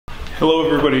Hello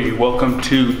everybody, welcome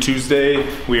to Tuesday.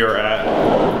 We are at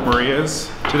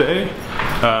Maria's today.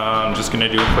 I'm just gonna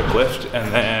do a quick lift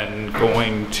and then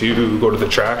going to go to the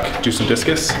track, do some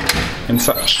discus and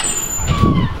such.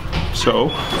 So,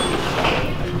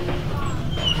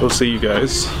 we'll see you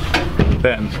guys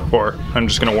then, or I'm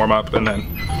just gonna warm up and then,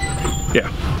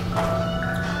 yeah.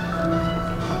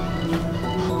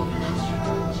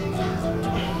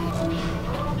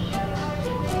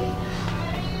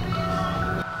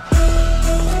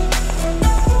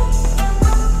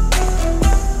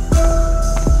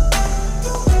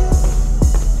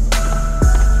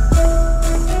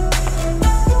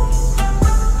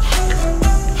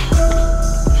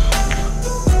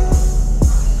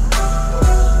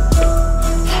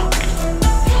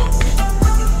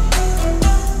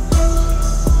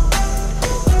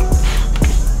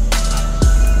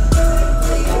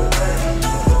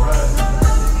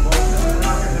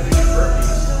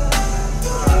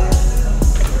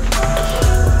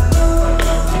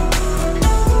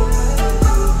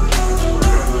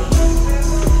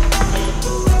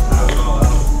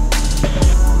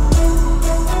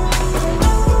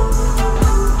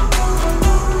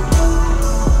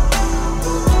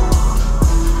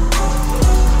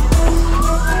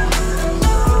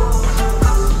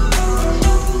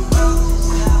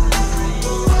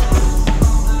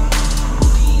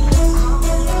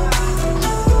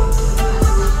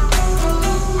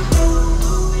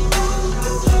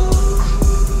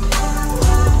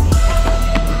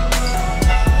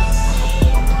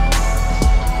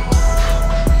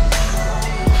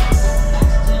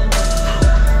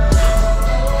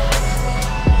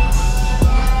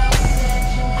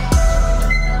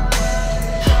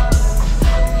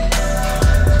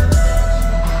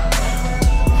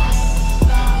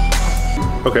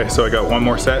 Okay, so I got one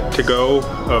more set to go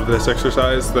of this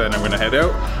exercise, then I'm gonna head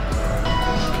out,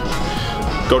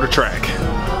 go to track.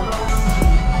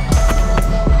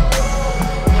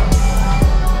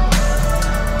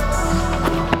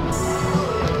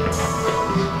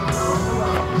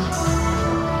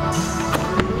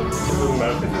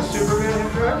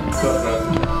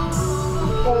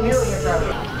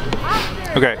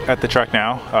 Okay, at the track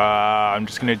now, I'm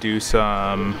just gonna do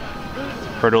some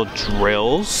hurdle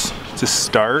drills to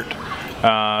start.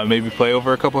 Maybe play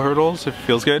over a couple hurdles if it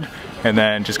feels good, and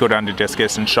then just go down to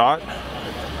discus and shot.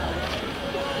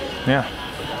 Yeah,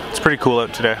 it's pretty cool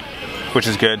out today, which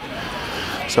is good.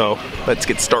 So let's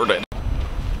get started.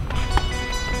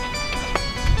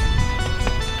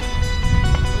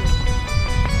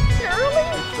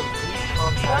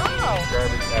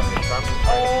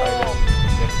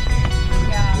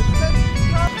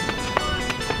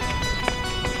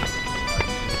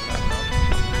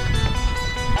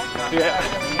 Yeah,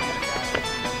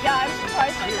 I'm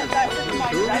surprised that didn't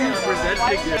mind better.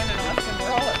 In Austin,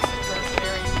 we're all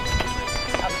very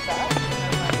upset.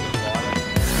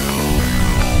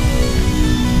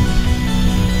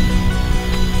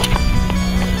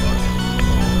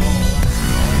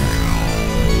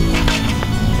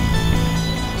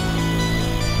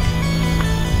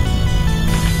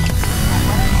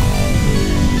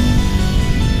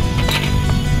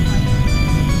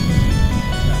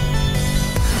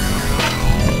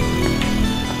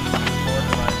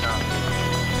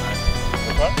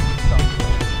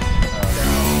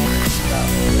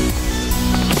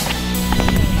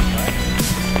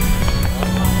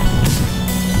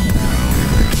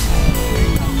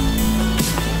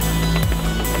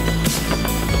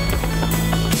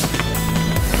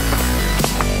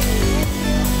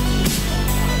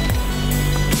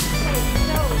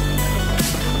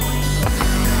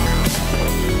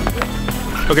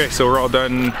 Okay, so we're all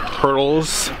done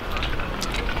hurdles.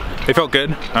 They felt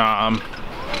good.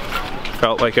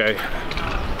 Felt like I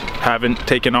haven't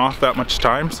taken off that much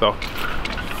time, so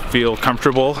feel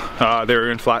comfortable. They were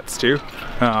in flats too.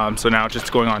 So now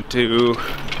just going on to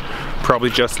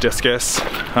probably just discus,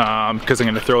 because I'm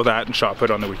gonna throw that and shot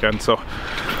put on the weekend. So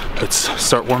let's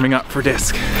start warming up for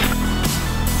disc.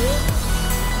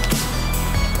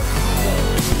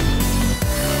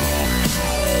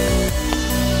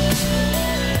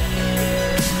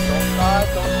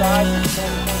 Don't die,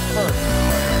 first.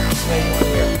 Stay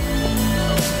here.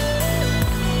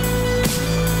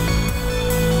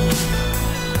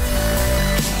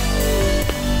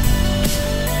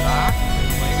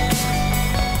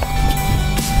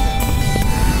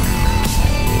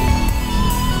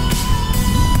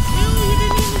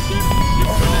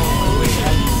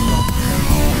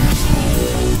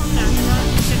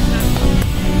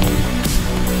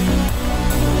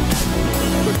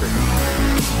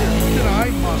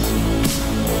 Muscle.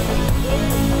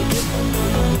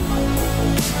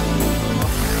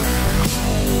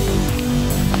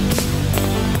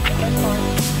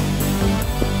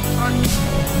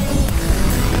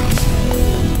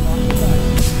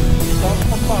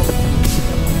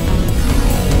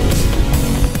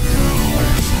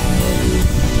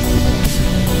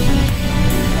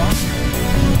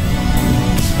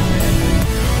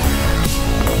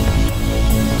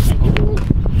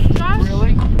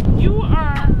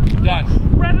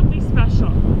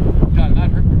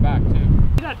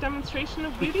 definition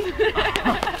of beauty?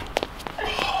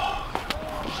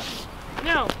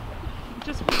 No.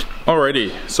 Just...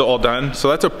 Alrighty, so all done. So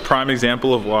that's a prime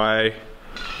example of why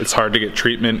it's hard to get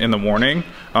treatment in the morning.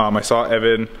 I saw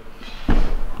Evan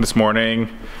this morning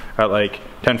at like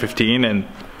 10:15 and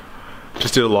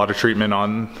just did a lot of treatment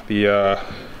on the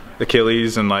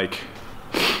Achilles and like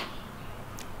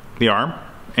the arm.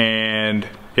 And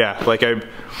yeah, like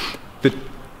the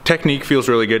technique feels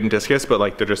really good in discus, but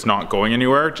like they're just not going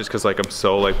anywhere just because like I'm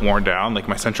so like worn down. Like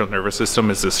my central nervous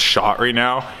system is this shot right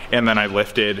now, and then I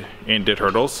lifted and did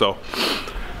hurdles, so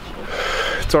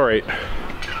it's all right.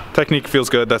 Technique feels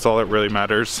good, that's all that really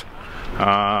matters.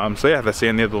 So yeah, that's the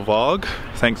end of the vlog.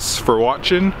 Thanks for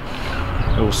watching.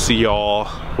 We'll see y'all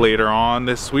later on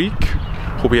this week.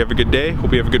 Hope you have a good day,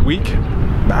 hope you have a good week.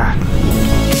 Bye.